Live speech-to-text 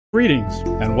Greetings,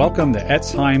 and welcome to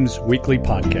Etzheim's weekly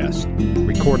podcast,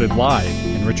 recorded live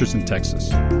in Richardson, Texas.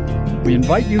 We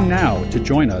invite you now to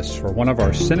join us for one of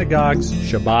our synagogue's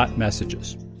Shabbat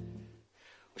messages.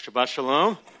 Shabbat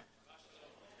Shalom.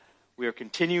 We are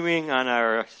continuing on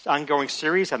our ongoing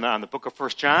series on the book of 1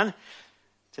 John.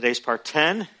 Today's part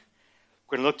 10. We're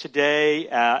going to look today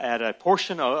at a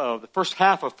portion of the first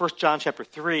half of 1 John chapter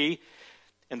 3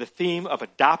 and the theme of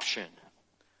adoption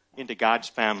into God's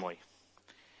family.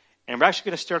 And we're actually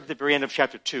going to start at the very end of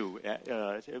chapter 2.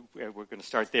 We're going to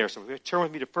start there. So turn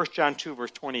with me to 1 John 2,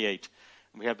 verse 28.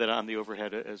 And we have that on the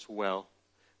overhead as well.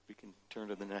 We can turn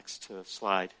to the next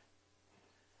slide.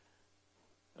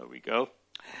 There we go.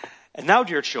 And now,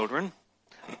 dear children,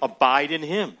 abide in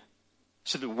him,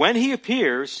 so that when he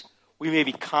appears, we may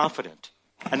be confident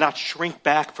and not shrink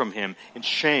back from him in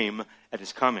shame at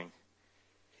his coming.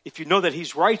 If you know that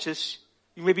he's righteous,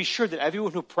 you may be sure that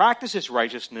everyone who practices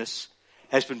righteousness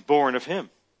has been born of him.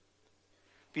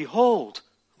 Behold,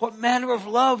 what manner of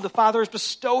love the Father has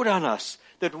bestowed on us,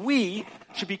 that we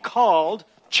should be called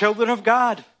children of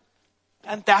God.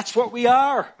 And that's what we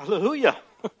are. Hallelujah.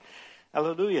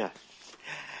 Hallelujah.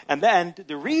 And then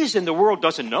the reason the world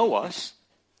doesn't know us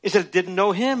is that it didn't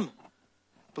know him.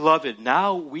 Beloved,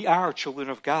 now we are children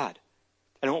of God.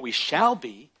 And what we shall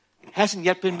be hasn't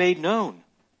yet been made known.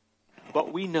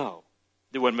 But we know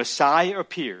that when Messiah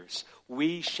appears,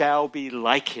 we shall be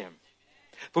like him,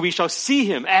 for we shall see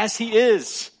him as he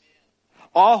is.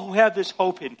 All who have this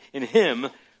hope in him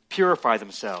purify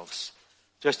themselves,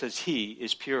 just as he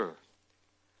is pure.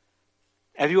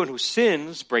 Everyone who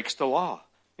sins breaks the law.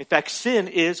 In fact, sin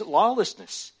is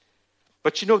lawlessness.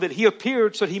 But you know that he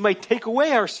appeared so that he might take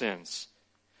away our sins.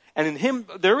 And in him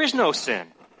there is no sin.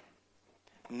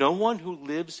 No one who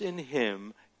lives in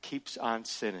him keeps on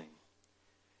sinning.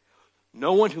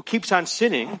 No one who keeps on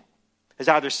sinning has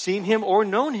either seen him or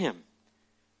known him.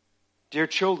 Dear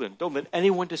children, don't let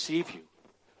anyone deceive you.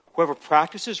 Whoever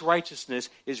practices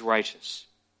righteousness is righteous,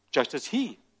 just as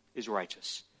he is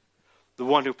righteous. The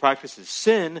one who practices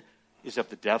sin is of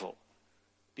the devil,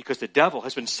 because the devil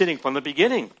has been sinning from the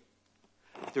beginning.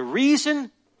 The reason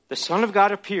the Son of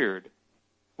God appeared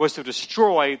was to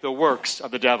destroy the works of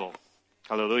the devil.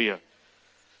 Hallelujah.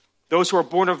 Those who are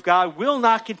born of God will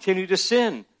not continue to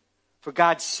sin, for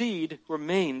God's seed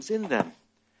remains in them.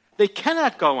 They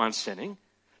cannot go on sinning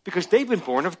because they've been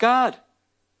born of God.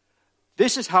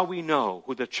 This is how we know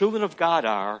who the children of God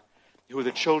are and who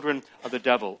the children of the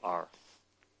devil are.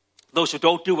 Those who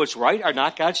don't do what's right are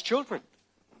not God's children,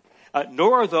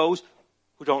 nor are those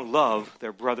who don't love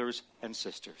their brothers and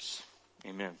sisters.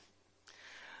 Amen.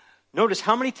 Notice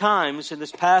how many times in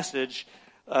this passage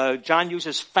John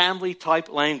uses family-type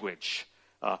language.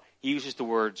 He uses the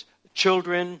words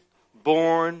children,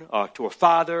 born, to a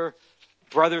father,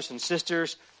 brothers and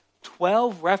sisters.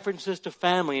 12 references to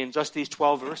family in just these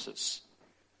 12 verses.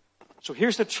 So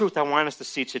here's the truth I want us to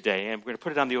see today, and we're going to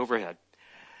put it on the overhead.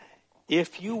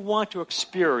 If you want to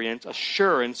experience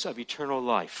assurance of eternal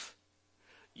life,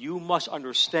 you must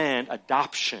understand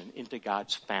adoption into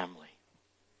God's family.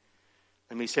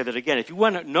 Let me say that again. If you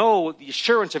want to know the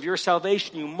assurance of your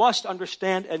salvation, you must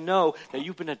understand and know that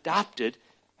you've been adopted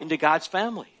into God's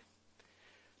family.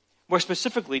 More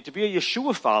specifically, to be a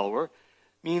Yeshua follower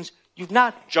means you've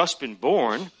not just been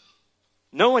born.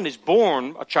 No one is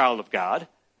born a child of God.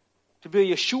 To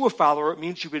be a Yeshua follower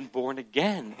means you've been born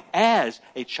again as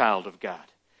a child of God.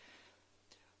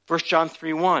 1 John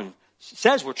 3:1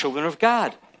 says we're children of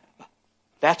God.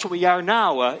 That's what we are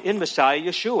now in Messiah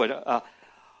Yeshua.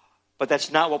 But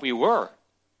that's not what we were.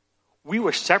 We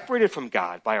were separated from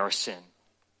God by our sin.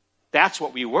 That's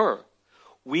what we were.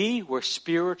 We were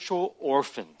spiritual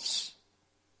orphans,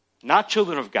 not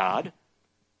children of God,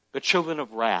 but children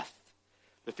of wrath.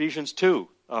 Ephesians 2,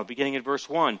 beginning in verse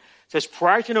 1, says,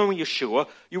 prior to knowing Yeshua,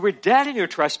 you were dead in your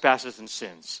trespasses and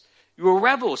sins. You were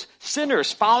rebels,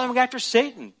 sinners, following after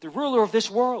Satan, the ruler of this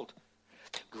world,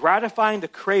 gratifying the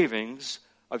cravings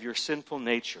of your sinful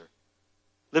nature,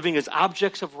 living as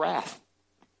objects of wrath.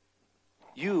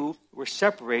 You were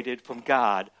separated from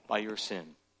God by your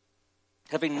sin,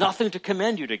 having nothing to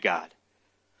commend you to God,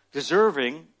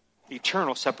 deserving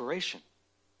eternal separation.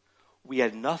 We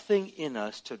had nothing in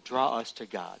us to draw us to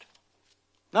God.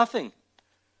 Nothing.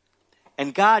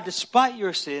 And God, despite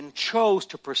your sin, chose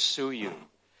to pursue you.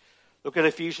 Look at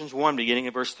Ephesians 1, beginning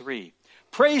in verse 3.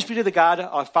 Praise be to the God,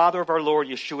 our Father of our Lord,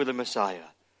 Yeshua the Messiah.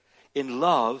 In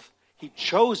love, he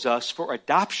chose us for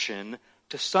adoption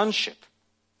to sonship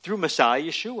through Messiah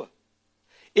Yeshua.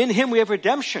 In him we have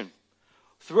redemption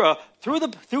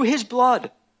through his blood,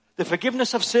 the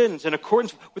forgiveness of sins in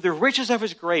accordance with the riches of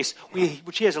his grace,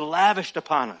 which he has lavished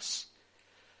upon us.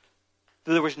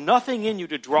 Though there was nothing in you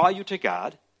to draw you to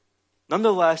God,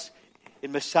 nonetheless,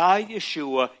 in Messiah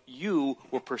Yeshua, you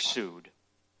were pursued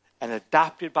and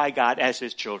adopted by God as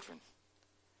his children.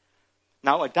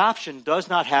 Now, adoption does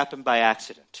not happen by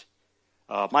accident.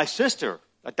 My sister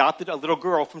adopted a little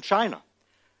girl from China.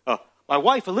 My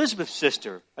wife, Elizabeth's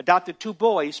sister, adopted 2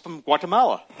 boys from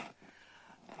Guatemala.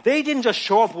 They didn't just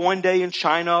show up one day in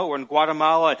China or in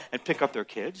Guatemala and pick up their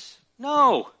kids.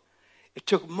 No. It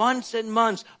took months and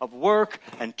months of work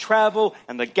and travel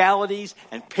and legalities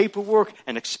and paperwork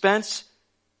and expense.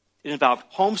 It involved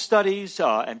home studies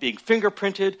and being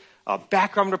fingerprinted,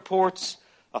 background reports,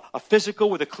 a physical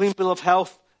with a clean bill of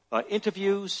health,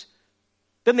 interviews.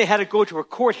 Then they had to go to a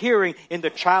court hearing in the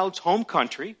child's home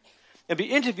country and be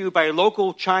interviewed by a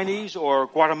local Chinese or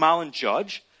Guatemalan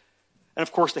judge. And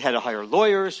of course, they had to hire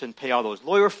lawyers and pay all those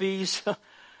lawyer fees.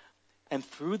 And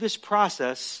through this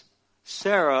process,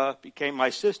 Sarah became my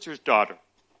sister's daughter.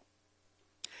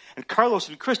 And Carlos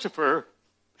and Christopher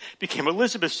became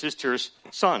Elizabeth's sister's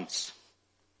sons.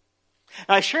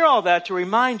 And I share all that to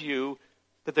remind you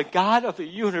that the God of the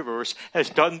universe has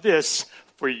done this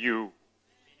for you.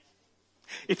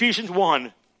 Ephesians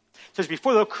 1 says,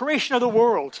 before the creation of the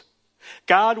world,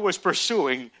 God was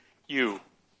pursuing you.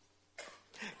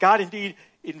 God indeed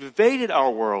invaded our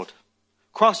world,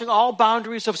 crossing all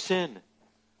boundaries of sin,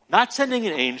 not sending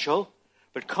an angel,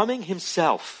 but coming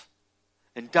himself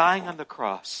and dying on the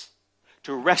cross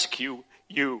to rescue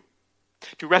you.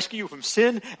 To rescue you from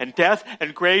sin and death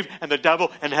and grave and the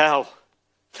devil and hell.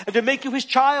 And to make you his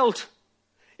child.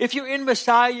 If you're in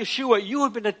Messiah Yeshua, you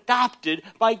have been adopted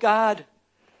by God.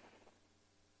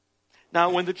 Now,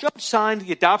 when the judge signed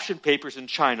the adoption papers in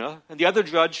China, and the other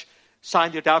judge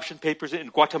signed the adoption papers in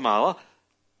Guatemala,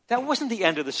 that wasn't the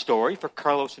end of the story for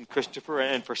Carlos and Christopher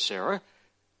and for Sarah.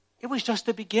 It was just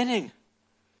the beginning.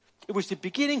 It was the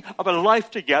beginning of a life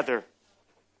together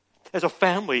as a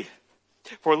family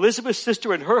for Elizabeth's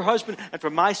sister and her husband, and for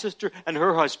my sister and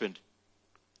her husband.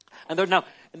 And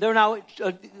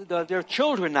their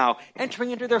children now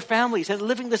entering into their families and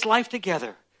living this life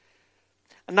together.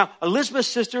 And now Elizabeth's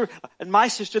sister and my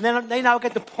sister, they now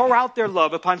get to pour out their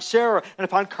love upon Sarah and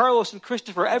upon Carlos and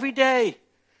Christopher every day.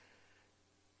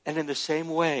 And in the same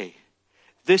way,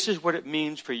 this is what it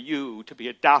means for you to be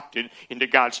adopted into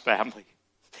God's family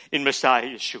in Messiah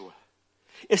Yeshua.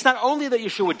 It's not only that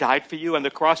Yeshua died for you on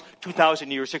the cross 2,000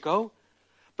 years ago,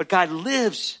 but God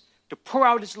lives to pour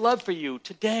out his love for you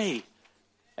today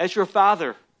as your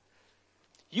Father.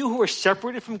 You who are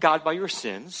separated from God by your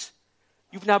sins,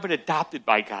 you've now been adopted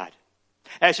by God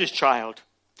as his child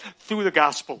through the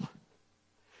gospel.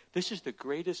 This is the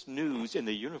greatest news in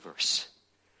the universe.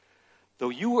 Though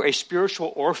you were a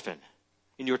spiritual orphan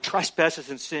in your trespasses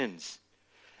and sins,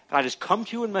 God has come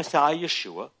to you in Messiah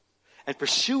Yeshua and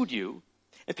pursued you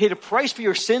and paid a price for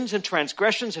your sins and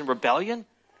transgressions and rebellion.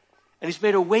 And he's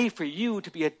made a way for you to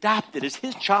be adopted as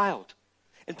his child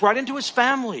and brought into his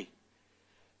family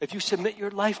if you submit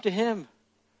your life to him.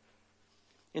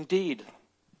 Indeed,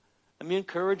 let me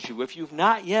encourage you, if you've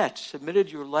not yet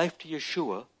submitted your life to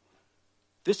Yeshua,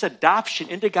 this adoption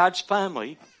into God's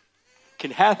family can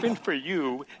happen for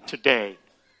you today.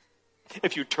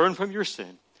 If you turn from your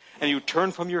sin and you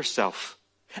turn from yourself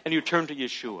and you turn to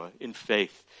Yeshua in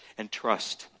faith and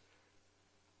trust.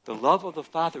 The love of the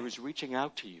Father is reaching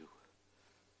out to you,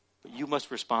 but you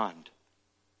must respond.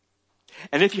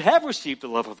 And if you have received the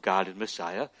love of God in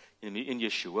Messiah, in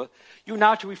Yeshua, you're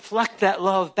now to reflect that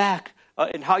love back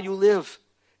in how you live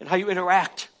and how you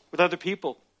interact with other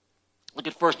people. Look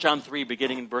at 1 John 3,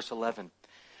 beginning in verse 11.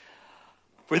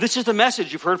 For this is the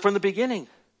message you've heard from the beginning.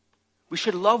 We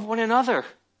should love one another.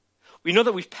 We know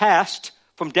that we've passed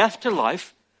from death to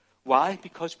life. Why?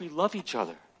 Because we love each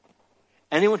other.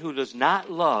 Anyone who does not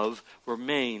love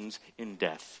remains in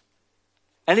death.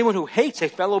 Anyone who hates a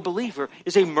fellow believer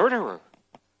is a murderer.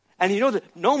 And you know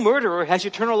that no murderer has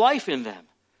eternal life in them.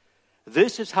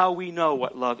 This is how we know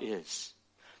what love is.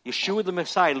 Yeshua the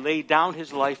Messiah laid down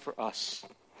his life for us.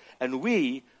 And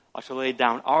we are to lay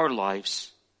down our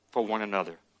lives for one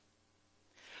another.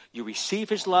 You receive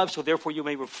his love, so therefore you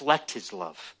may reflect his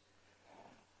love.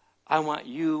 I want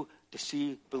you to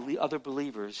see other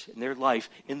believers in their life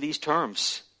in these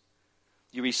terms.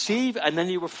 You receive and then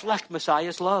you reflect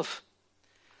Messiah's love.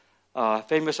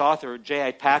 Famous author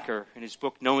J.I. Packer, in his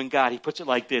book Knowing God, he puts it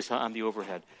like this on the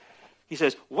overhead. He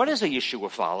says, what is a Yeshua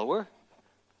follower?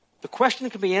 The question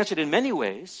can be answered in many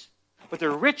ways, but the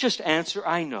richest answer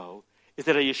I know is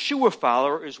that a Yeshua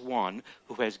follower is one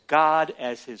who has God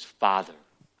as his Father.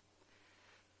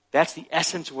 That's the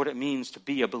essence of what it means to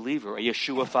be a believer, a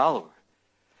Yeshua follower.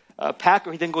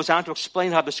 Packer, he then goes on to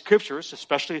explain how the scriptures,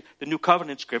 especially the New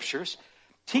Covenant scriptures,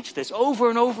 teach this over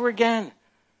and over again.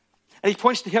 And he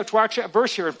points to our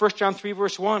verse here in 1 John 3,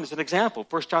 verse 1 as an example.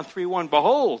 1 John 3, 1,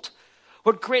 behold,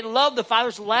 what great love the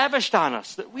Father's lavished on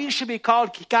us, that we should be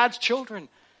called God's children.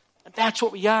 And that's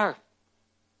what we are.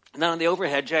 And then on the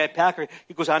overhead, J.I. Packer,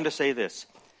 he goes on to say this.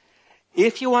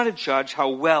 If you want to judge how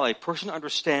well a person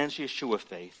understands Yeshua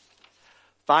faith,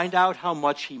 find out how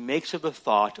much he makes of the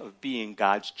thought of being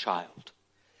God's child,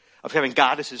 of having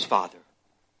God as his Father.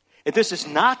 If this is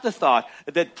not the thought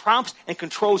that prompts and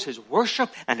controls his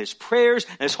worship and his prayers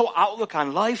and his whole outlook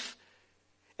on life,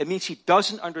 it means he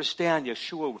doesn't understand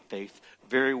Yeshua faith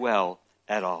very well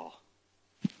at all.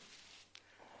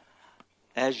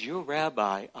 As your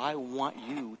rabbi, I want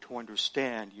you to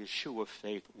understand Yeshua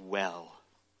faith well,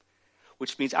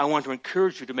 which means I want to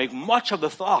encourage you to make much of the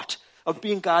thought of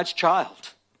being God's child,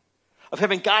 of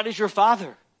having God as your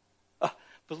Father.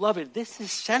 Beloved, this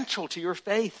is central to your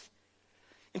faith.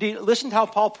 Indeed, listen to how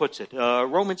Paul puts it,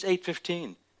 Romans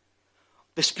 8:15.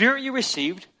 The Spirit you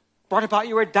received brought about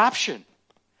your adoption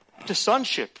to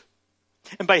sonship.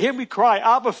 And by him we cry,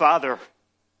 Abba, Father.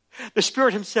 The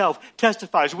Spirit himself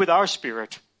testifies with our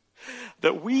spirit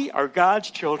that we are God's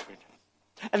children.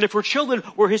 And if we're children,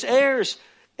 we're his heirs,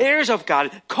 heirs of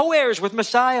God, co-heirs with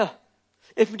Messiah.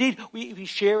 If indeed we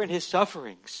share in his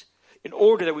sufferings, in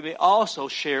order that we may also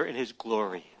share in his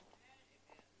glory.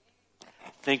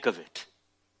 Think of it.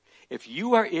 If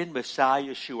you are in Messiah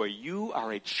Yeshua, you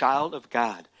are a child of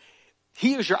God.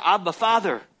 He is your Abba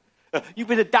Father. You've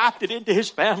been adopted into his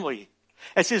family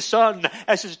as his son,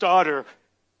 as his daughter.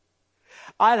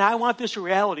 And I want this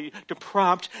reality to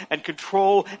prompt and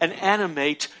control and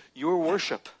animate your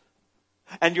worship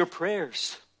and your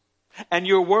prayers and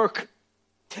your work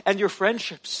and your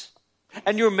friendships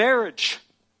and your marriage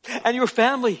and your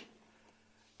family,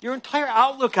 your entire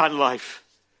outlook on life.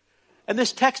 And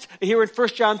this text here in 1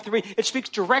 John 3, it speaks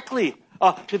directly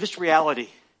to this reality.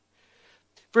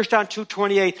 1 John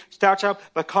 2:28 starts out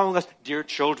by calling us dear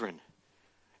children.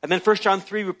 And then 1 John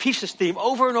 3 repeats this theme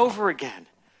over and over again.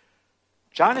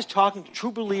 John is talking to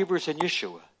true believers in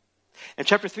Yeshua. And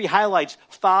chapter 3 highlights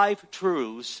 5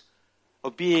 truths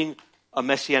of being a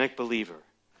messianic believer.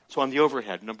 So on the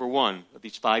overhead, number 1 of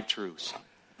these 5 truths.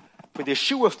 For the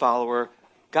Yeshua follower,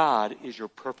 God is your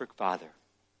perfect Father.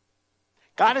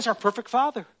 God is our perfect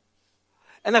Father.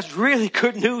 And that's really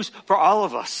good news for all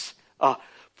of us.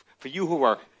 For you who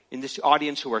are in this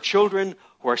audience, who are children,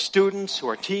 who are students, who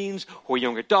are teens, who are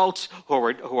young adults, who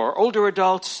are older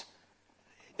adults.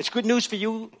 It's good news for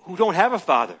you who don't have a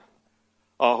father,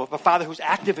 a father who's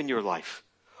active in your life.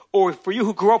 Or for you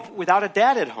who grew up without a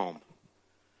dad at home.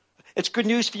 It's good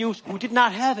news for you who did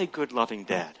not have a good, loving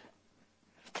dad.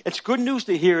 It's good news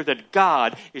to hear that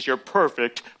God is your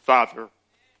perfect Father.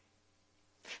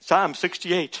 Psalm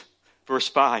 68, verse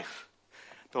 5.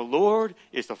 The Lord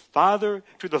is the father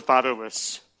to the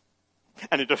fatherless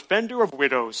and a defender of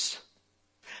widows.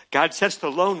 God sets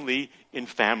the lonely in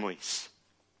families.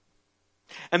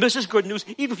 And this is good news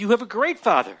even if you have a great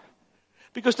father.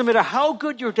 Because no matter how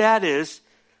good your dad is,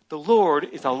 the Lord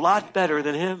is a lot better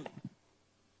than him.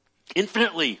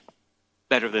 Infinitely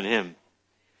better than him.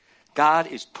 God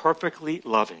is perfectly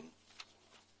loving,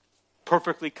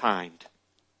 perfectly kind,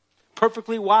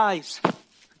 perfectly wise.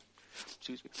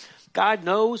 Excuse me. God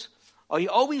knows, he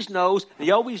always knows, and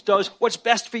he always does what's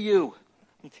best for you.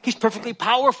 He's perfectly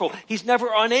powerful. He's never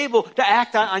unable to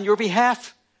act on your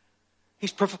behalf.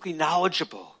 He's perfectly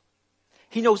knowledgeable.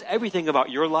 He knows everything about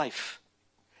your life.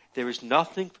 There is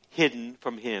nothing hidden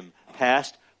from him,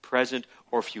 past, present,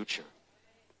 or future.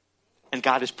 And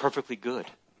God is perfectly good.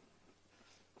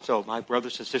 So, my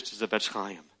brothers and sisters of Etz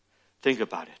Chaim, think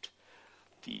about it.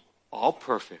 The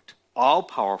all-perfect,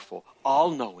 all-powerful,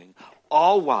 all-knowing,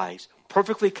 all-wise,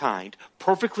 perfectly kind,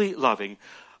 perfectly loving,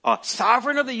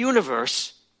 sovereign of the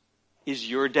universe is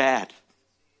your dad,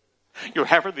 your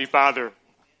heavenly Father.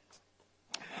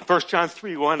 1 John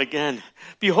 3:1 again.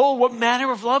 Behold, what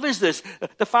manner of love is this?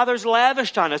 The Father's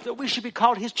lavished on us that we should be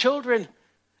called his children.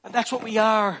 And that's what we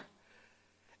are.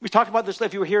 We talked about this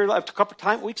if you were here a couple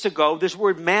of weeks ago. This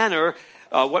word manner,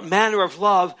 what manner of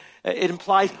love, it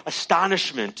implies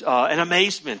astonishment and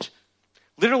amazement.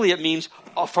 Literally, it means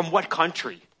from what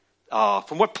country,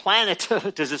 from what planet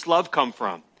does this love come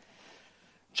from?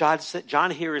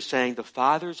 John here is saying the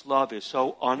Father's love is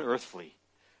so unearthly,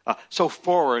 so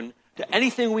foreign to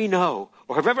anything we know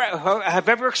or have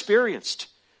ever experienced.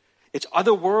 It's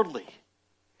otherworldly.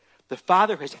 The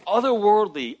Father has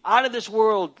otherworldly, out of this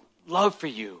world love for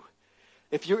you.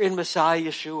 If you're in Messiah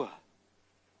Yeshua,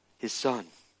 his Son,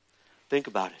 think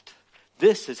about it.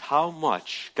 This is how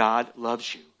much God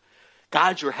loves you.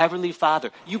 God's your heavenly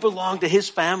Father. You belong to his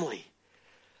family.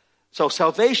 So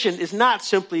salvation is not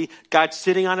simply God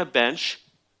sitting on a bench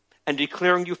and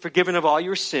declaring you forgiven of all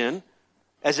your sin,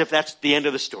 as if that's the end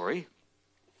of the story,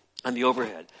 on the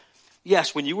overhead.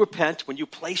 Yes, when you repent, when you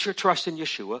place your trust in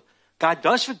Yeshua, God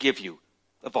does forgive you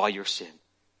of all your sin.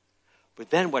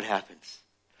 But then what happens?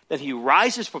 Then he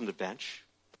rises from the bench.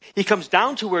 He comes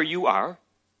down to where you are.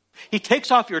 He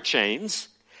takes off your chains,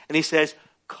 and he says,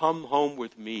 come home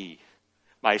with me,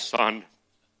 my son,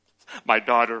 my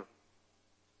daughter.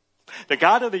 The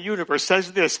God of the universe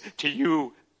says this to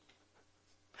you.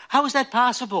 How is that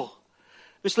possible?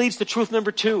 This leads to truth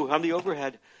number 2 on the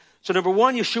overhead. So number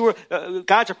 1, Yeshua,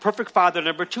 God's a perfect father.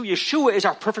 Number 2, Yeshua is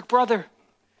our perfect brother.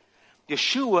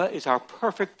 Yeshua is our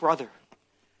perfect brother.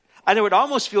 I know it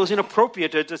almost feels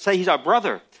inappropriate to say he's our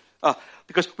brother,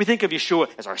 because we think of Yeshua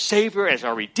as our Savior, as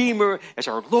our Redeemer, as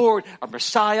our Lord, our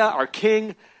Messiah, our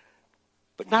King,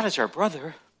 but not as our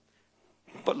brother.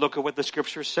 But look at what the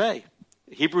scriptures say.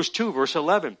 Hebrews 2, verse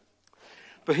 11.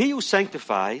 But he who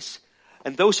sanctifies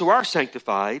and those who are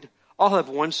sanctified all have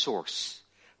one source.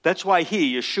 That's why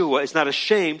he, Yeshua, is not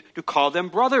ashamed to call them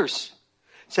brothers,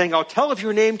 saying, I'll tell of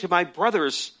your name to my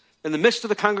brothers in the midst of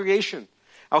the congregation.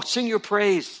 I'll sing your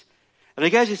praise. And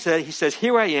again he says,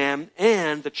 here I am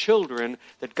and the children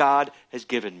that God has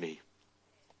given me.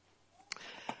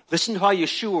 Listen to how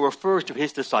Yeshua refers to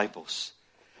his disciples.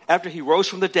 After he rose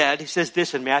from the dead, he says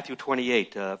this in Matthew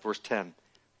 28, verse 10.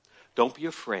 Don't be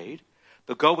afraid,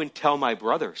 but go and tell my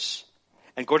brothers,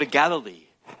 and go to Galilee,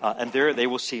 and there they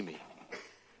will see me.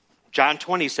 John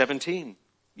 20, 17.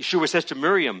 Yeshua says to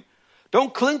Miriam,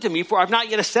 don't cling to me, for I've not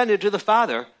yet ascended to the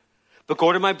Father, but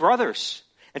go to my brothers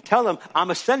and tell them I'm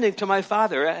ascending to my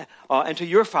Father and to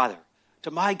your Father,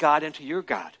 to my God and to your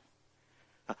God.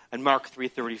 And Mark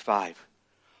 3:35.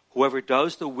 Whoever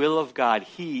does the will of God,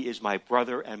 he is my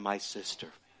brother and my sister.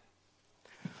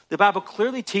 The Bible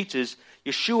clearly teaches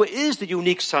Yeshua is the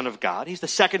unique Son of God. He's the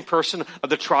second person of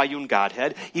the triune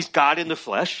Godhead. He's God in the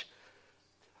flesh.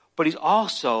 But he's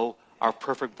also our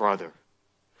perfect brother,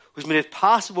 who's made it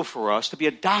possible for us to be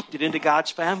adopted into God's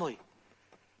family.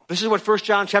 This is what 1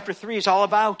 John chapter 3 is all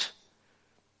about.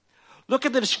 Look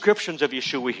at the descriptions of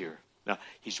Yeshua here. Now,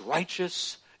 he's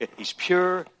righteous. He's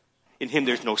pure. In him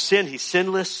there's no sin. He's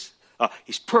sinless.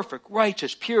 He's perfect,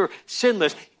 righteous, pure,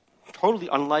 sinless. Totally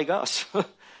unlike us.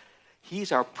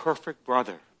 He's our perfect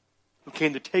brother who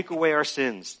came to take away our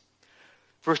sins.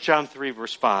 1 John 3,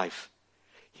 verse 5.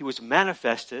 He was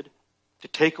manifested to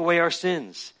take away our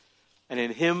sins, and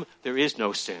in him there is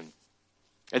no sin.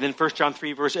 And then 1 John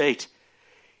 3, verse 8.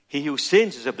 He who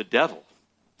sins is of the devil,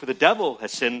 for the devil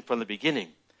has sinned from the beginning.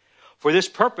 For this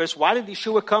purpose, why did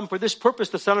Yeshua come? For this purpose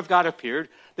the Son of God appeared,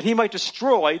 that he might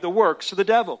destroy the works of the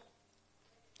devil.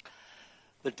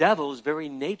 The devil's very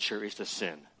nature is to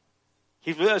sin.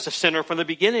 He was a sinner from the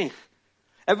beginning.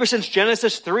 Ever since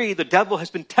Genesis 3, the devil has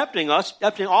been tempting us,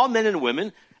 tempting all men and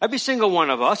women, every single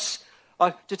one of us,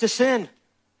 to sin.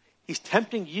 He's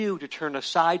tempting you to turn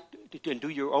aside and do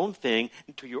your own thing,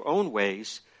 into your own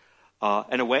ways,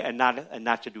 and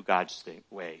not to do God's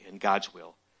way and God's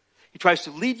will. He tries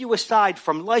to lead you aside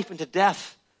from life into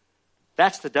death.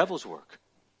 That's the devil's work.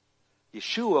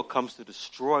 Yeshua comes to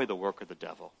destroy the work of the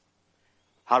devil.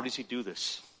 How does he do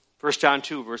this? 1 John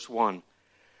 2, verse 1.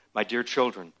 My dear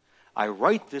children, I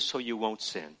write this so you won't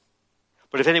sin.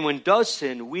 But if anyone does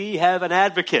sin, we have an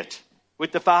advocate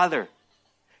with the Father.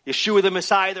 Yeshua the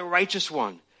Messiah, the righteous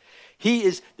one. He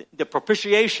is the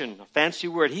propitiation, a fancy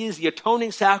word. He is the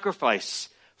atoning sacrifice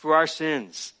for our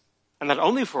sins. And not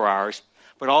only for ours,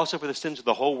 but also for the sins of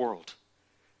the whole world.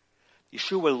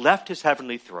 Yeshua left his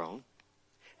heavenly throne,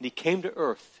 and he came to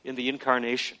earth in the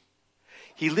incarnation.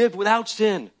 He lived without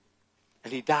sin,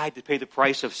 and he died to pay the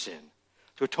price of sin,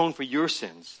 to atone for your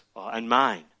sins and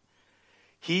mine.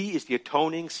 He is the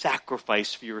atoning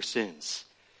sacrifice for your sins.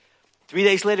 3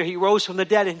 days later, he rose from the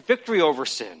dead in victory over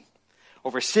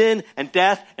sin and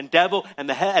death and devil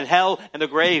and hell and the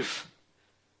grave.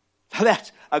 Now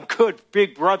that's a good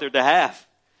big brother to have.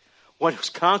 One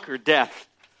who's conquered death.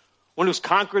 One who's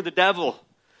conquered the devil.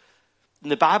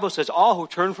 And the Bible says all who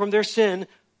turn from their sin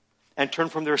and turn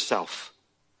from their self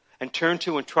and turn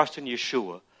to and trust in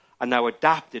Yeshua are now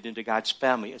adopted into God's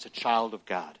family as a child of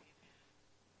God.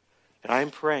 And I am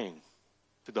praying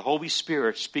for the Holy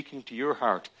Spirit speaking to your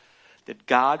heart that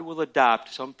God will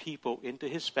adopt some people into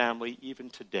his family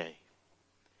even today.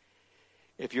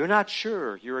 If you're not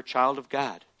sure you're a child of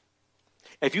God,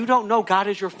 if you don't know God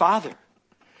is your Father,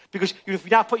 because if you've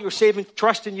not put your saving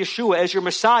trust in Yeshua as your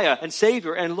Messiah and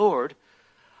Savior and Lord,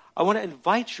 I want to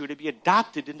invite you to be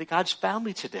adopted into God's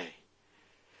family today.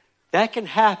 That can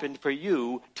happen for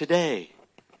you today.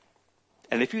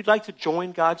 And if you'd like to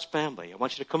join God's family, I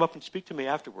want you to come up and speak to me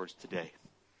afterwards today.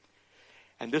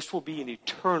 And this will be an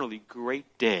eternally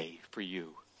great day for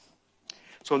you.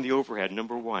 So in the overhead,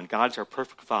 number 1, God's our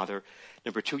perfect Father.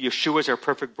 Number 2, Yeshua's our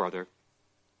perfect brother.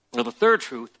 Now the third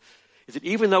truth is that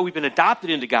even though we've been adopted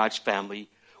into God's family,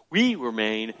 we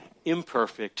remain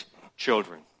imperfect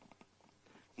children.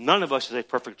 None of us is a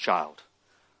perfect child.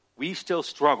 We still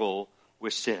struggle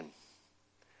with sin.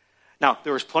 Now,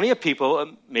 there's plenty of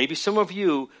people, maybe some of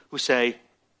you, who say,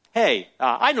 hey,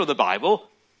 I know the Bible.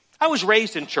 I was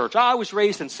raised in church. I was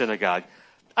raised in synagogue.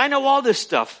 I know all this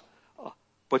stuff.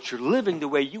 But you're living the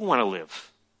way you want to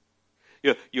live.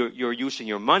 You're using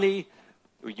your money.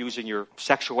 You're using your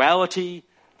sexuality.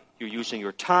 You're using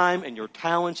your time and your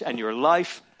talents and your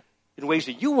life in ways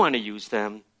that you want to use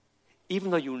them,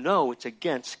 even though you know it's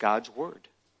against God's word.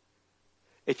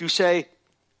 If you say,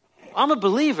 I'm a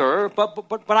believer,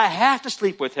 but I have to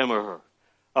sleep with him or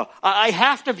her. I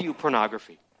have to view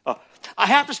pornography. I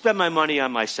have to spend my money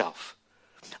on myself.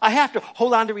 I have to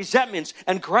hold on to resentments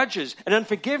and grudges and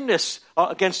unforgiveness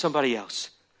against somebody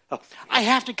else. I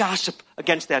have to gossip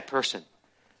against that person.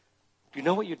 Do you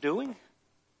know what you're doing?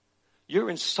 You're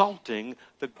insulting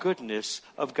the goodness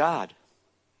of God.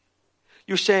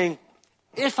 You're saying,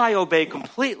 if I obey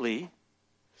completely,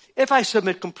 if I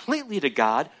submit completely to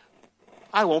God,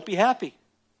 I won't be happy.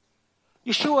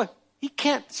 Yeshua, he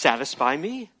can't satisfy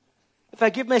me. If I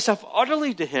give myself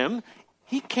utterly to him,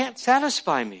 he can't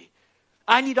satisfy me.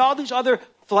 I need all these other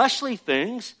fleshly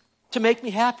things to make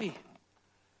me happy.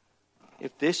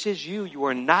 If this is you, you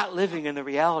are not living in the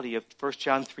reality of 1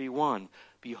 John 3:1.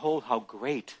 Behold how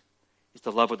great is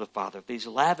the love of the Father that he's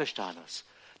lavished on us,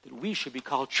 that we should be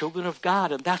called children of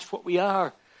God, and that's what we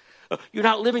are. You're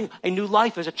not living a new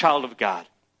life as a child of God.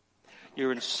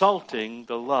 You're insulting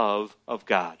the love of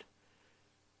God.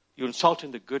 You're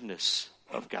insulting the goodness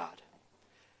of God.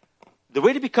 The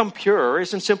way to become pure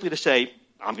isn't simply to say,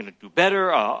 I'm going to do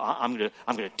better, I'm going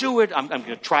to do it, I'm going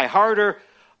to try harder,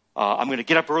 I'm going to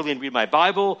get up early and read my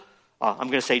Bible, I'm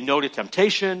going to say no to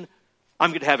temptation,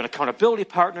 I'm going to have an accountability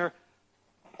partner.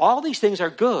 All these things are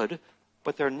good,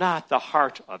 but they're not the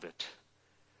heart of it.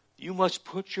 You must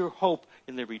put your hope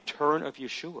in the return of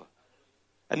Yeshua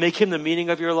and make him the meaning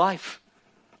of your life.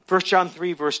 1 John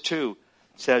 3 verse 2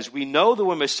 says, we know that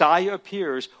when Messiah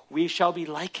appears, we shall be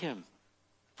like him,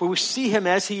 for we see him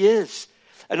as he is.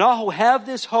 And all who have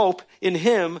this hope in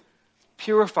him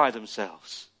purify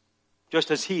themselves,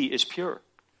 just as he is pure.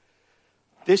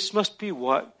 This must be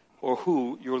what or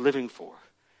who you're living for.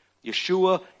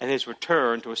 Yeshua and his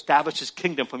return to establish his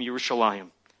kingdom from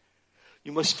Jerusalem.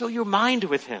 You must fill your mind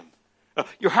with him.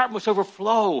 Your heart must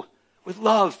overflow with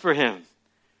love for him.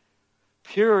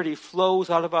 Purity flows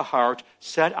out of a heart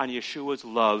set on Yeshua's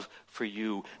love for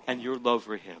you and your love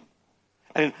for him.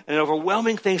 And an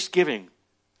overwhelming thanksgiving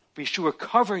for Yeshua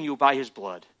covering you by his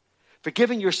blood,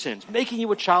 forgiving your sins, making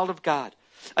you a child of God,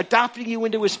 adopting you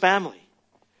into his family.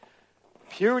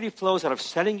 Purity flows out of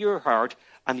setting your heart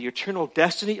on the eternal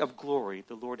destiny of glory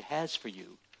the Lord has for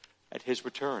you at his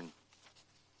return.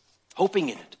 Hoping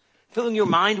in it, filling your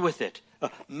mind with it,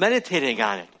 meditating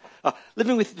on it,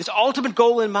 living with this ultimate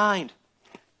goal in mind,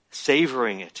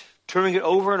 savoring it, turning it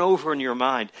over and over in your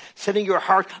mind, setting your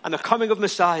heart on the coming of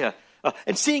Messiah,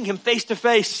 and seeing him face to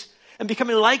face and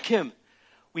becoming like him.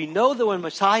 We know that when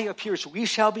Messiah appears, we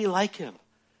shall be like him,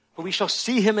 for we shall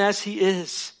see him as he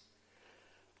is.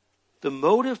 The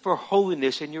motive for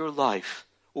holiness in your life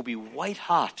will be white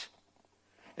hot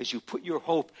as you put your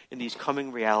hope in these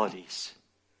coming realities.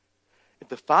 If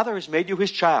the Father has made you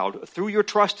his child through your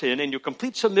trust in and your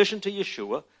complete submission to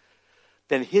Yeshua,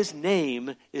 then his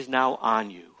name is now on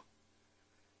you.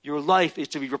 Your life is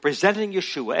to be representing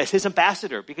Yeshua as his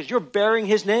ambassador because you're bearing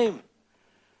his name.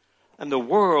 And the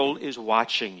world is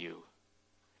watching you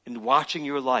and watching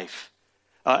your life.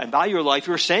 And by your life,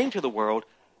 you're saying to the world,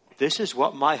 this is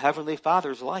what my heavenly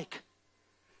Father's like.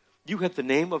 You have the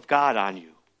name of God on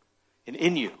you and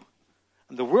in you.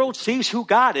 And the world sees who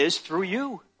God is through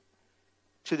you.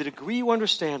 To the degree you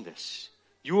understand this,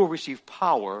 you will receive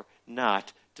power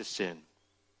not to sin.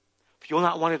 For you will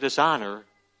not want to dishonor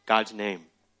God's name.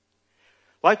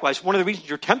 Likewise, one of the reasons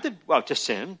you're tempted to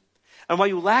sin and why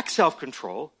you lack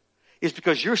self-control is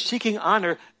because you're seeking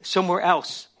honor somewhere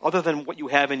else other than what you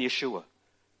have in Yeshua.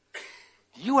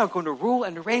 You are going to rule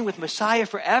and reign with Messiah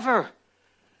forever.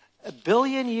 1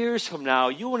 billion years from now,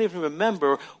 you won't even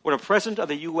remember what a president of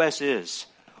the U.S. is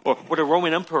or what a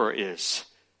Roman emperor is.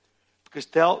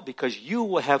 Because you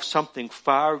will have something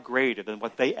far greater than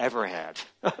what they ever had.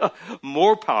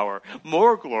 More power,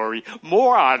 more glory,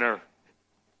 more honor.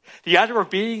 The honor of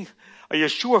being a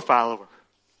Yeshua follower.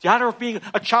 The honor of being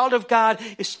a child of God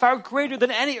is far greater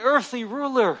than any earthly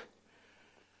ruler.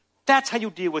 That's how you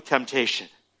deal with temptation.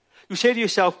 You say to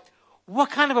yourself,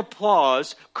 what kind of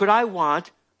applause could I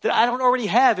want that I don't already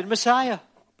have in Messiah?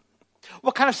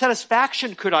 What kind of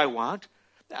satisfaction could I want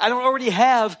that I don't already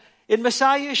have in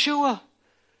Messiah Yeshua?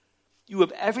 You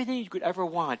have everything you could ever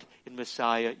want in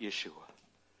Messiah Yeshua.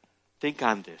 Think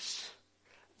on this.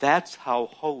 That's how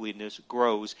holiness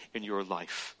grows in your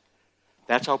life.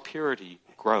 That's how purity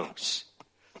grows.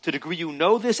 To the degree you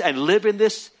know this and live in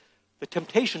this, the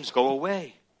temptations go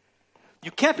away.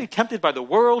 You can't be tempted by the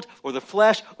world or the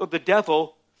flesh or the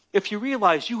devil if you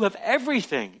realize you have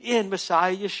everything in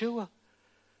Messiah Yeshua.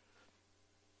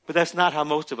 But that's not how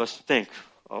most of us think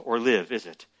or live, is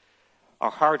it?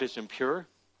 Our heart is impure.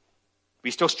 We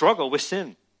still struggle with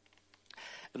sin.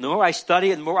 And the more I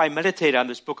study and the more I meditate on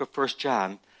this book of 1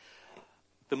 John,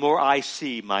 the more I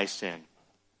see my sin.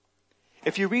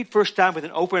 If you read 1 John with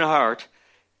an open heart,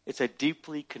 it's a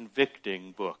deeply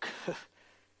convicting book.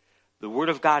 The Word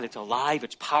of God, it's alive,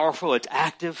 it's powerful, it's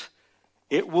active.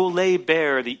 It will lay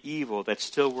bare the evil that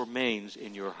still remains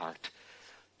in your heart.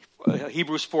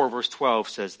 Hebrews 4 verse 12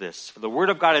 says this, "For the Word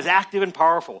of God is active and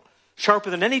powerful, sharper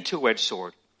than any two-edged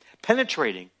sword,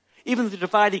 penetrating, even the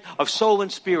dividing of soul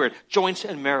and spirit, joints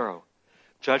and marrow,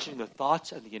 judging the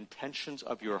thoughts and the intentions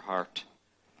of your heart.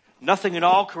 Nothing in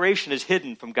all creation is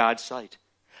hidden from God's sight,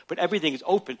 but everything is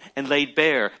open and laid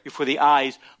bare before the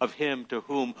eyes of him to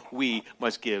whom we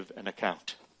must give an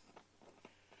account."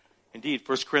 Indeed,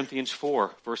 1 Corinthians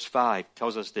 4 verse 5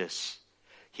 tells us this,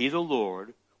 "He, the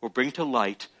Lord, will bring to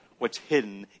light what's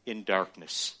hidden in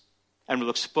darkness and will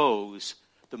expose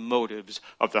the motives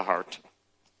of the heart."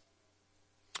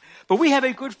 But we have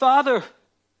a good Father,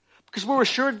 because we're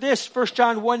assured this, 1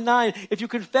 John 1:9, if you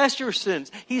confess your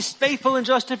sins, he's faithful and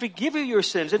just to forgive you your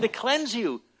sins and to cleanse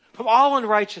you from all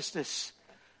unrighteousness.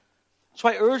 So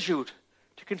I urge you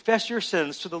to confess your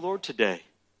sins to the Lord today,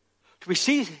 to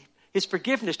receive his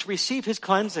forgiveness, to receive his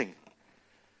cleansing.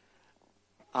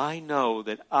 I know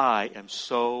that I am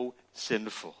so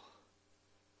sinful,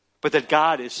 but that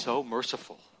God is so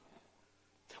merciful.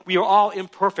 We are all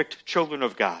imperfect children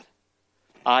of God.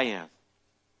 I am.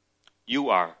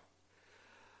 You are.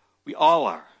 We all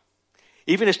are.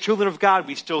 Even as children of God,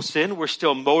 we still sin. We're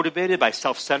still motivated by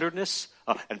self-centeredness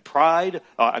and pride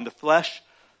and the flesh,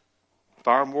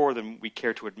 far more than we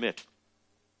care to admit.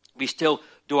 We still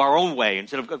do our own way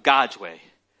instead of God's way.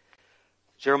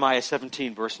 Jeremiah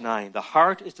 17, verse 9, "The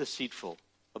heart is deceitful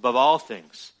above all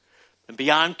things and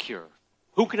beyond cure.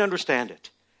 Who can understand it?"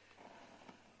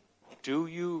 Do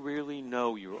you really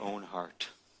know your own heart?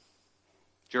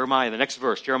 Jeremiah, the next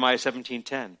verse, Jeremiah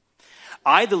 17:10.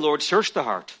 "I, the Lord, search the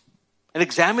heart and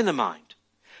examine the mind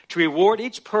to reward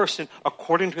each person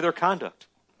according to their conduct,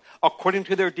 according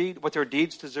to their deed, what their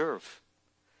deeds deserve."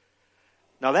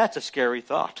 Now that's a scary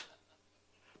thought.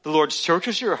 The Lord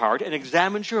searches your heart and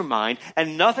examines your mind,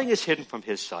 and nothing is hidden from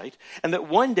his sight, and that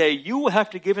one day you will have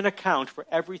to give an account for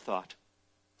every thought,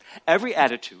 every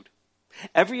attitude,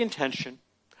 every intention,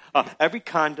 every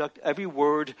conduct, every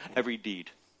word, every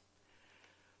deed.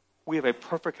 We have a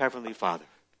perfect Heavenly Father,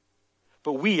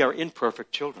 but we are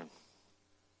imperfect children.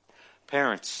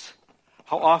 Parents,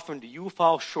 how often do you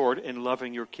fall short in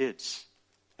loving your kids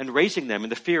and raising them in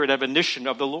the fear and admonition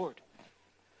of the Lord?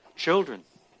 Children,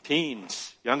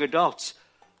 teens, young adults,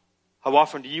 how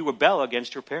often do you rebel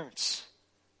against your parents?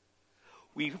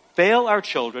 We fail our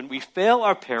children, we fail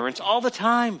our parents all the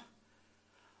time,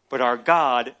 but our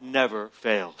God never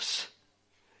fails.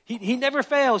 He never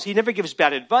fails. He never gives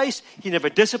bad advice. He never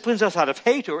disciplines us out of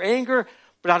hate or anger,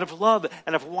 but out of love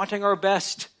and of wanting our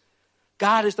best.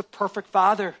 God is the perfect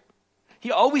Father.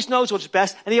 He always knows what's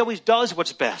best, and he always does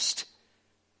what's best.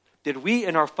 Did we,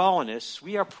 in our fallenness,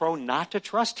 we are prone not to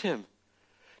trust him,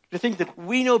 to think that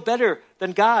we know better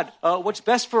than God what's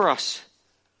best for us.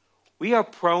 We are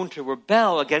prone to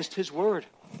rebel against his word.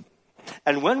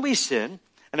 And when we sin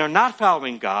and are not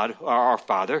following God, our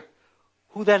Father,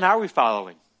 who then are we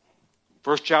following?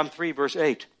 1 John 3, verse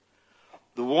 8.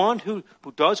 "The one who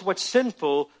does what's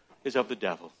sinful is of the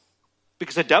devil,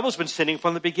 because the devil's been sinning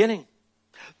from the beginning.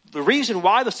 The reason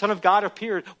why the Son of God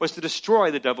appeared was to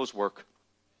destroy the devil's work."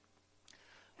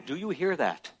 Do you hear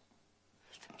that?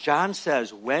 John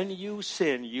says, when you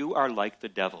sin, you are like the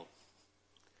devil.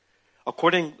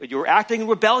 You're acting in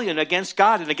rebellion against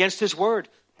God and against his word,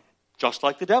 just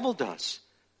like the devil does.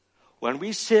 When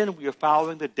we sin, we are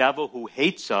following the devil who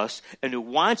hates us and who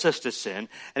wants us to sin,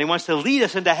 and he wants to lead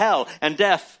us into hell and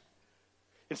death,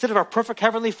 instead of our perfect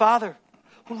Heavenly Father,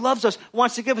 who loves us,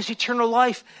 wants to give us eternal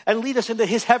life and lead us into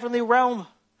his heavenly realm.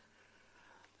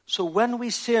 So when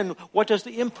we sin, what does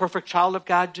the imperfect child of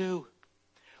God do?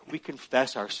 We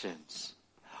confess our sins.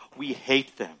 We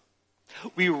hate them.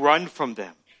 We run from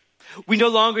them. We no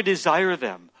longer desire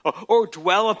them or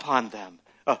dwell upon them.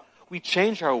 We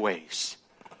change our ways.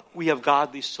 We have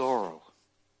godly sorrow.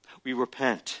 We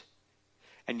repent.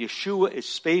 And Yeshua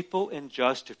is faithful and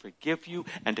just to forgive you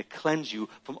and to cleanse you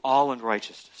from all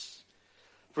unrighteousness.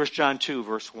 1 John 2,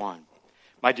 verse 1.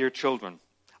 My dear children,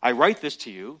 I write this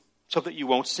to you so that you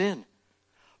won't sin.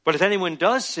 But if anyone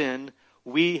does sin,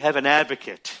 we have an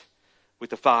advocate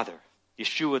with the Father,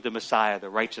 Yeshua the Messiah, the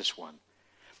righteous one.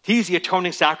 He's the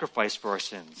atoning sacrifice for our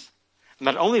sins.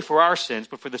 Not only for our sins,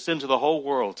 but for the sins of the whole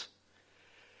world.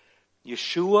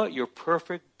 Yeshua, your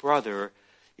perfect brother,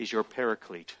 is your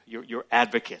paraclete, your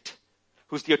advocate,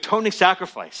 who's the atoning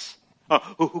sacrifice,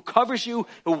 who covers you,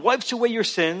 who wipes away your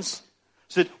sins,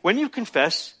 so that when you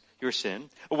confess your sin,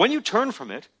 or when you turn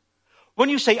from it, when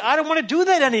you say, I don't want to do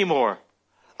that anymore,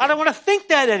 I don't want to think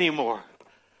that anymore,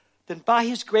 then by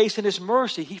his grace and his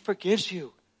mercy, he forgives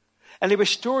you. And he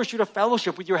restores you to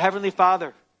fellowship with your heavenly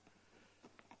Father.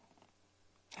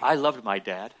 I loved my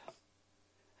dad.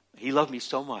 He loved me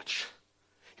so much.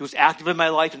 He was active in my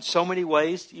life in so many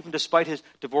ways, even despite his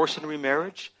divorce and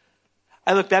remarriage.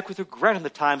 I look back with regret on the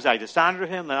times I dishonored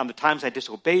him, and on the times I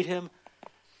disobeyed him.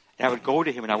 And I would go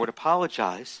to him and I would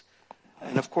apologize.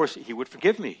 And of course, he would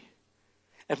forgive me.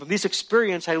 And from this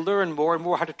experience, I learned more and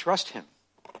more how to trust him.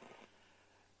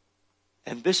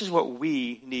 And this is what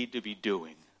we need to be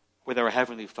doing with our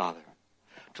Heavenly Father,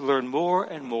 to learn more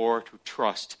and more to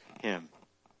trust him.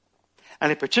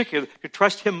 And in particular, to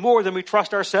trust him more than we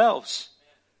trust ourselves.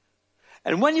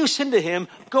 And when you sin to him,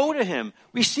 go to him.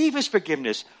 Receive his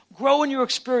forgiveness. Grow in your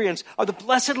experience of the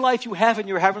blessed life you have in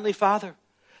your Heavenly Father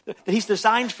that he's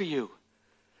designed for you.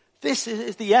 This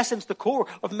is the essence, the core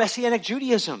of Messianic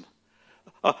Judaism.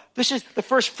 This is the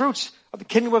first fruits of the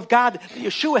kingdom of God that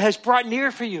Yeshua has brought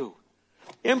near for you.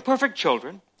 Imperfect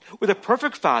children with a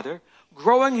perfect Father,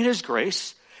 growing in his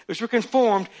grace, as we're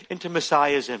conformed into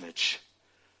Messiah's image.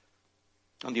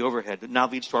 On the overhead, that now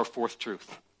leads to our fourth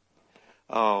truth.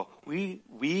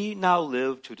 We now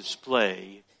live to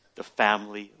display the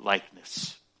family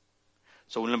likeness.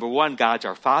 So number one, God's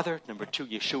our Father. Number two,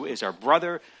 Yeshua is our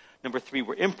brother. Number three,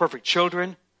 we're imperfect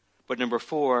children. But number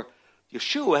four,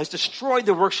 Yeshua has destroyed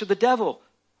the works of the devil.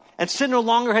 And sin no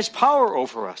longer has power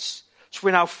over us. So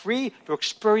we're now free to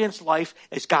experience life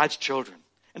as God's children.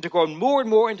 And to grow more and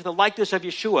more into the likeness of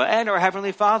Yeshua and our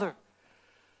Heavenly Father.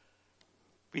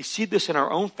 We see this in our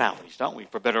own families, don't we?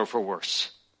 For better or for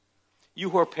worse. You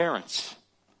who are parents,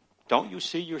 don't you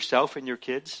see yourself in your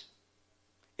kids?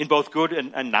 In both good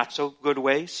and not so good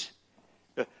ways?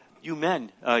 You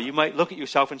men, you might look at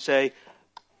yourself and say,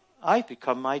 I've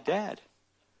become my dad.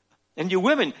 And you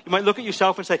women, you might look at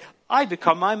yourself and say, I've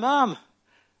become my mom.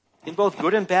 In both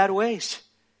good and bad ways.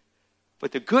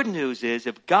 But the good news is,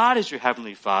 if God is your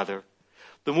Heavenly Father,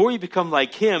 the more you become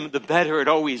like him, the better it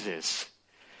always is.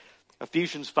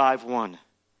 Ephesians 5:1.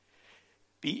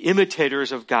 Be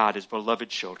imitators of God as beloved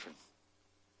children.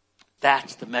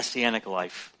 That's the Messianic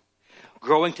life.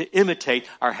 Growing to imitate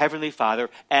our Heavenly Father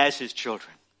as his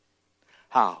children.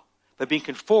 How? By being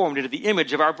conformed into the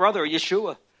image of our brother,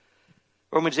 Yeshua.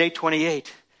 Romans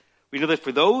 8:28. We know that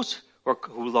for those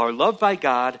who are loved by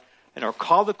God and are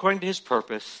called according to his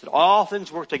purpose, that all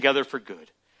things work together for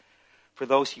good. For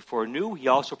those he foreknew, he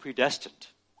also predestined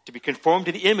to be conformed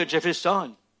to the image of his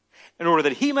Son, in order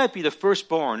that he might be the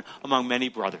firstborn among many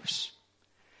brothers.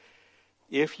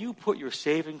 If you put your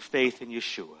saving faith in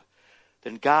Yeshua,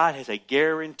 then God has a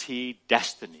guaranteed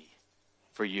destiny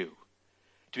for you,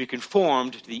 to be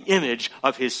conformed to the image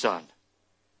of his Son,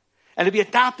 and to be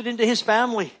adopted into his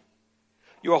family.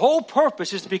 Your whole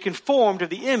purpose is to be conformed to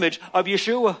the image of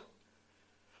Yeshua.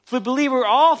 For the believer,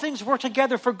 all things work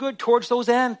together for good towards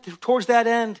that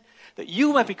end, that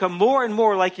you might become more and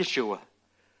more like Yeshua.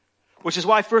 Which is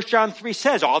why 1 John 3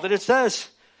 says all that it says.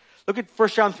 Look at 1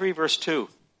 John 3, verse 2.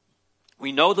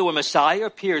 We know that when Messiah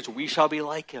appears, we shall be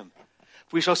like him.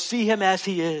 We shall see him as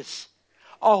he is.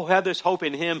 Oh, have this hope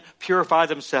in him, purify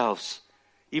themselves,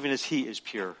 even as he is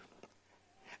pure.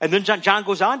 And then John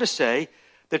goes on to say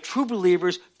that true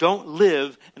believers don't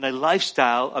live in a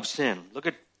lifestyle of sin. Look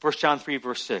at 1 John 3,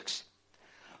 verse 6.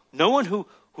 No one who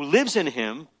lives in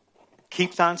him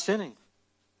keeps on sinning.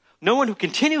 No one who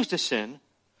continues to sin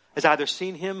has either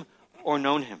seen him or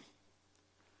known him.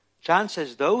 John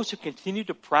says those who continue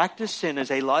to practice sin as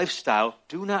a lifestyle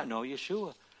do not know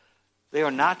Yeshua. They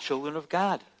are not children of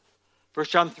God. 1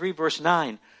 John 3, verse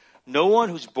 9. No one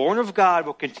who's born of God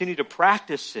will continue to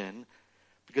practice sin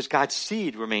because God's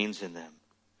seed remains in them.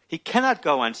 He cannot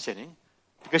go on sinning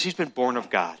because he's been born of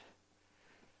God.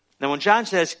 Now, when John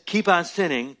says, keep on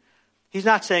sinning, he's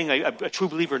not saying a true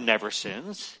believer never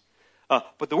sins.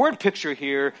 But the word picture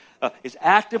here is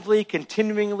actively,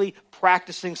 continually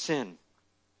practicing sin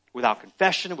without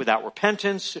confession, without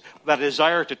repentance, without a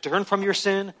desire to turn from your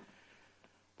sin.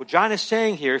 What John is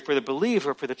saying here, for the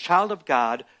believer, for the child of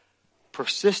God,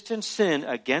 persistent sin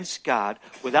against God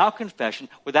without confession,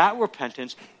 without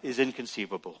repentance, is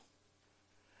inconceivable.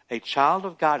 A child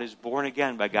of God is born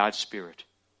again by God's Spirit,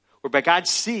 whereby God's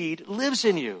seed lives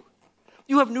in you.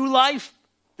 You have new life.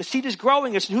 The seed is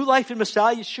growing. It's new life in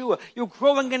Messiah Yeshua. You're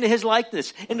growing into his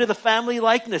likeness, into the family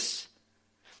likeness.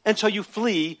 And so you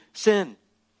flee sin.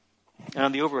 And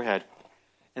on the overhead,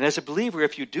 and as a believer,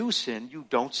 if you do sin, you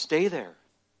don't stay there.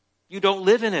 You don't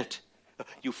live in it.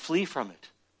 You flee from it.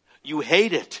 You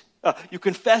hate it. You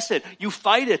confess it. You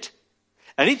fight it.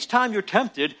 And each time you're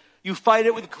tempted, you fight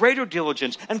it with greater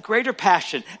diligence and greater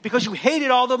passion because you hate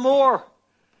it all the more.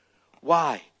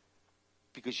 Why?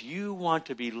 Because you want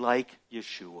to be like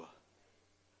Yeshua.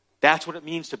 That's what it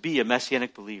means to be a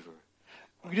Messianic believer.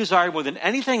 You desire more than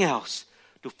anything else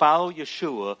to follow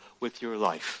Yeshua with your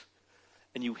life.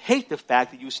 And you hate the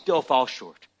fact that you still fall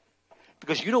short.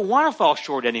 Because you don't want to fall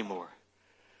short anymore.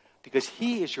 Because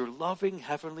he is your loving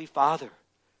heavenly Father.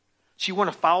 So you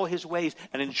want to follow his ways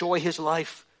and enjoy his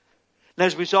life. And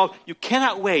as a result, you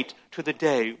cannot wait to the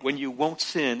day when you won't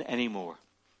sin anymore.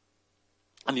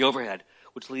 On the overhead,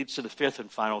 which leads to the fifth and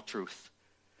final truth.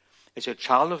 As a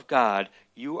child of God,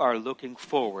 you are looking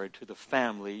forward to the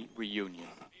family reunion.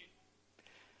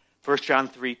 1 John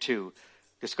 3:2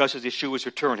 discusses Yeshua's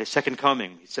return, his second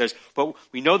coming. He says, but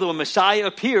we know that when Messiah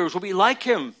appears, we'll be like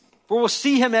him, for we'll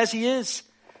see him as he is.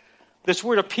 This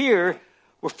word appear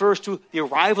refers to the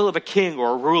arrival of a king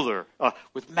or a ruler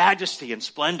with majesty and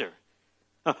splendor.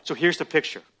 So here's the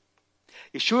picture.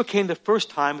 Yeshua came the first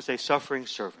time as a suffering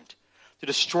servant to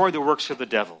destroy the works of the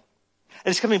devil.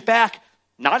 And he's coming back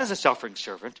not as a suffering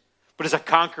servant, but as a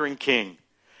conquering king.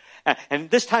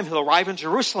 And this time he'll arrive in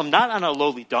Jerusalem not on a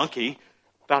lowly donkey,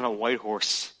 but on a white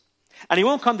horse. And he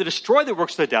won't come to destroy the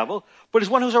works of the devil, but as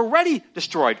one who's already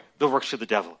destroyed the works of the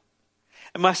devil.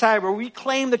 And Messiah will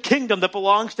reclaim the kingdom that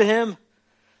belongs to him.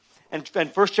 And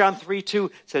 1 John 3:2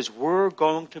 says, we're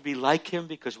going to be like him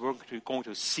because we're going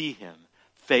to see him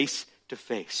face to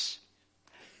face.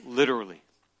 Literally.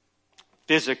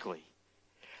 Physically.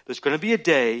 There's going to be a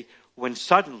day when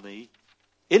suddenly,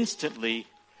 instantly,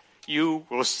 you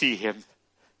will see him.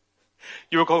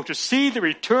 You are going to see the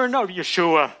return of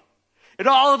Yeshua in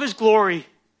all of his glory.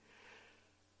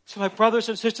 So my brothers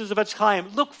and sisters of Etz Chaim,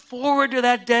 look forward to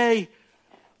that day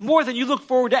more than you look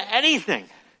forward to anything.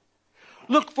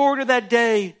 Look forward to that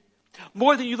day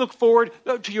more than you look forward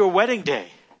to your wedding day.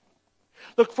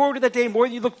 Look forward to that day more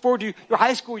than you look forward to your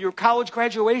high school, your college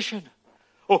graduation,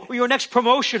 or your next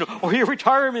promotion, or your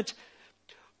retirement.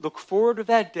 Look forward to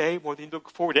that day more than you look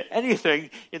forward to anything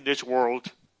in this world.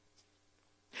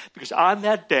 Because on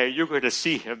that day, you're going to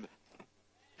see him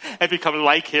and become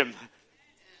like him.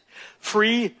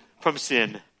 Free from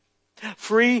sin.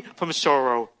 Free from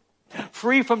sorrow.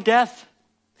 Free from death.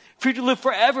 Free to live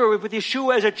forever with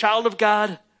Yeshua as a child of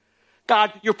God.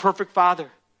 God, your perfect Father.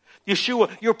 Yeshua,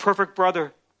 your perfect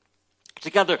brother.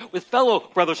 Together with fellow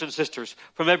brothers and sisters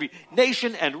from every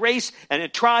nation and race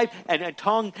and tribe and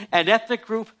tongue and ethnic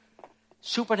group,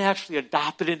 supernaturally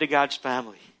adopted into God's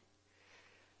family.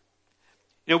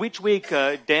 You know, each week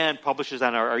Dan publishes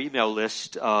on our email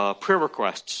list prayer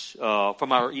requests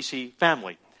from our EC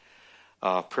family.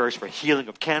 Prayers for healing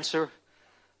of cancer,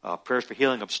 prayers for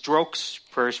healing of strokes,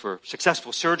 prayers for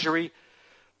successful surgery,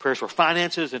 prayers for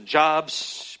finances and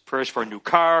jobs, prayers for a new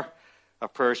car,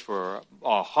 prayers for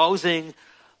housing,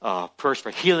 prayers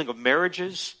for healing of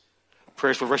marriages,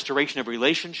 prayers for restoration of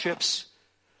relationships,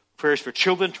 prayers for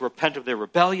children to repent of their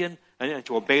rebellion and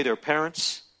to obey their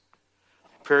parents,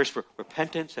 prayers for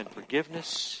repentance and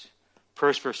forgiveness,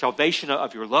 prayers for salvation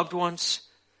of your loved ones,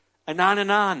 and on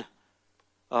and on.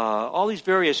 All these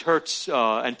various hurts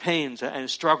and pains and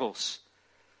struggles.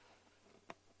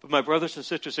 But my brothers and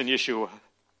sisters in Yeshua,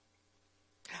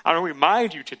 I want to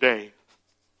remind you today,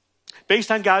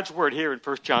 based on God's word here in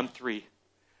 1 John 3,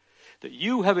 that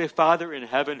you have a Father in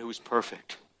heaven who is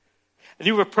perfect. And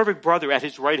you have a perfect brother at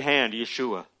his right hand,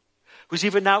 Yeshua, who's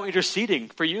even now interceding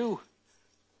for you.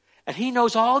 And he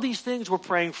knows all these things we're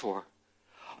praying for.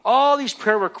 All these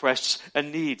prayer requests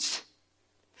and needs.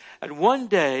 And one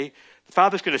day, the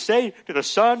Father's going to say to the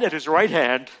Son at his right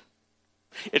hand,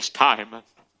 it's time.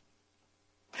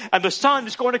 And the Son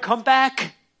is going to come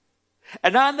back.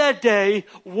 And on that day,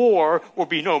 war will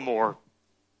be no more.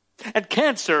 And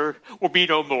cancer will be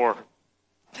no more.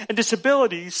 And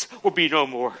disabilities will be no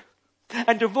more.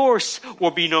 And divorce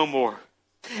will be no more.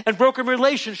 And broken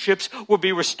relationships will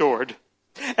be restored.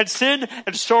 And sin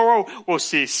and sorrow will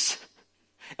cease.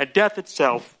 And death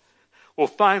itself will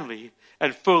finally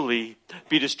and fully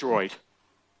be destroyed.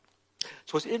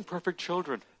 So as imperfect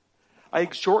children, I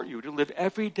exhort you to live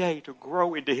every day to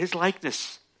grow into his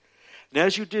likeness. And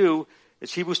as you do,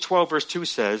 as Hebrews 12 verse 2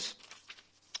 says,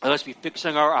 let us be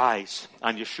fixing our eyes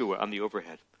on Yeshua, on the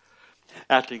overhead,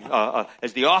 acting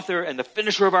as the author and the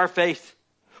finisher of our faith,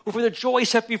 who for the joy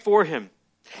set before him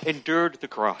endured the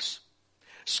cross,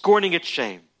 scorning its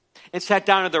shame, and sat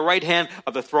down at the right hand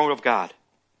of the throne of God.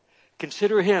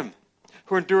 Consider him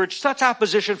who endured such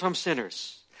opposition from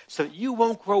sinners, so that you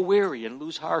won't grow weary and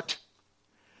lose heart.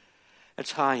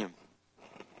 That's Chaim.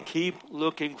 Keep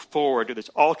looking forward to this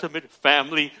ultimate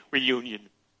family reunion,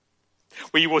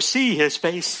 where you will see his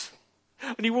face,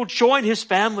 and you will join his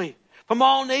family from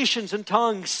all nations and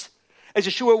tongues, as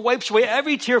Yeshua wipes away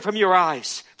every tear from your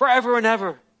eyes, forever and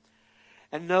ever.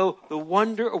 And know the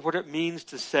wonder of what it means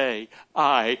to say,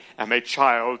 I am a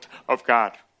child of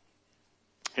God.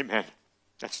 Amen.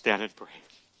 Let's stand and pray.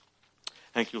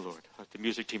 Thank you, Lord. I'd like the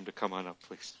music team to come on up,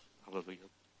 please. Hallelujah.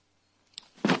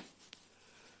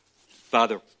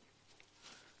 Father,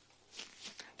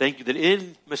 thank you that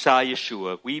in Messiah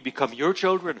Yeshua, we become your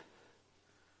children.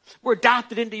 We're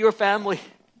adopted into your family.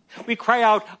 We cry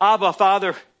out, Abba,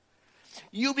 Father.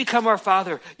 You become our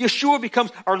Father. Yeshua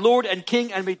becomes our Lord and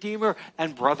King and Redeemer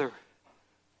and brother.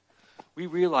 We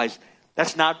realize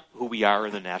that's not who we are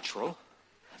in the natural.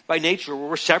 By nature,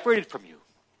 we're separated from you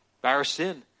by our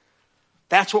sin.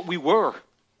 That's what we were,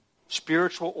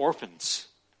 spiritual orphans.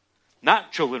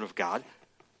 Not children of God,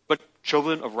 but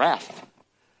children of wrath.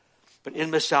 But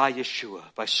in Messiah Yeshua,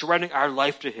 by surrendering our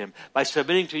life to him, by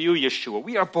submitting to you, Yeshua,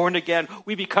 we are born again.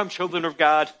 We become children of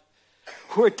God.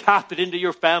 We're adopted into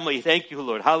your family. Thank you,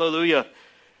 Lord. Hallelujah.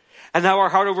 And now our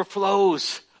heart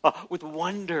overflows with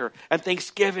wonder and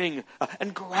thanksgiving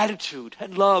and gratitude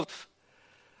and love.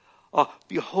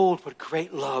 Behold what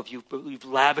great love you've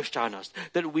lavished on us,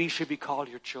 that we should be called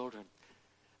your children.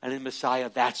 And in Messiah,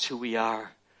 that's who we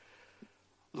are.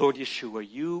 Lord Yeshua,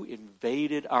 you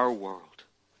invaded our world,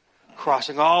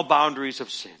 crossing all boundaries of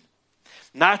sin,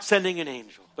 not sending an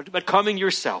angel, but coming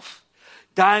yourself,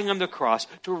 dying on the cross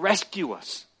to rescue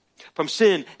us from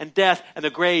sin and death and the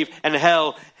grave and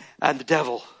hell and the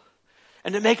devil,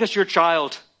 and to make us your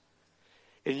child.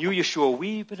 In you, Yeshua,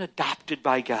 we've been adopted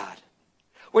by God.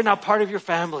 We're now part of your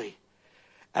family.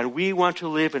 And we want to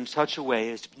live in such a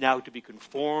way as now to be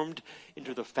conformed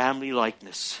into the family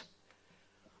likeness,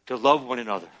 to love one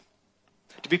another,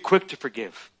 to be quick to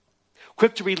forgive,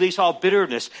 quick to release all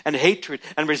bitterness and hatred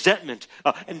and resentment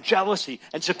and jealousy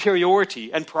and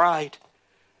superiority and pride,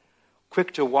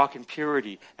 quick to walk in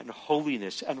purity and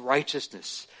holiness and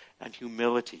righteousness and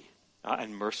humility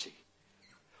and mercy.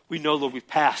 We know, Lord, we've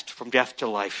passed from death to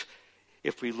life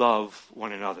if we love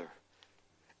one another.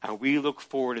 And we look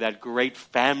forward to that great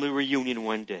family reunion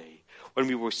one day when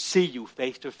we will see you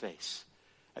face to face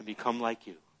and become like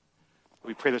you.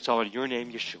 We pray this all in your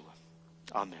name, Yeshua.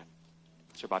 Amen.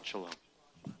 Shabbat Shalom.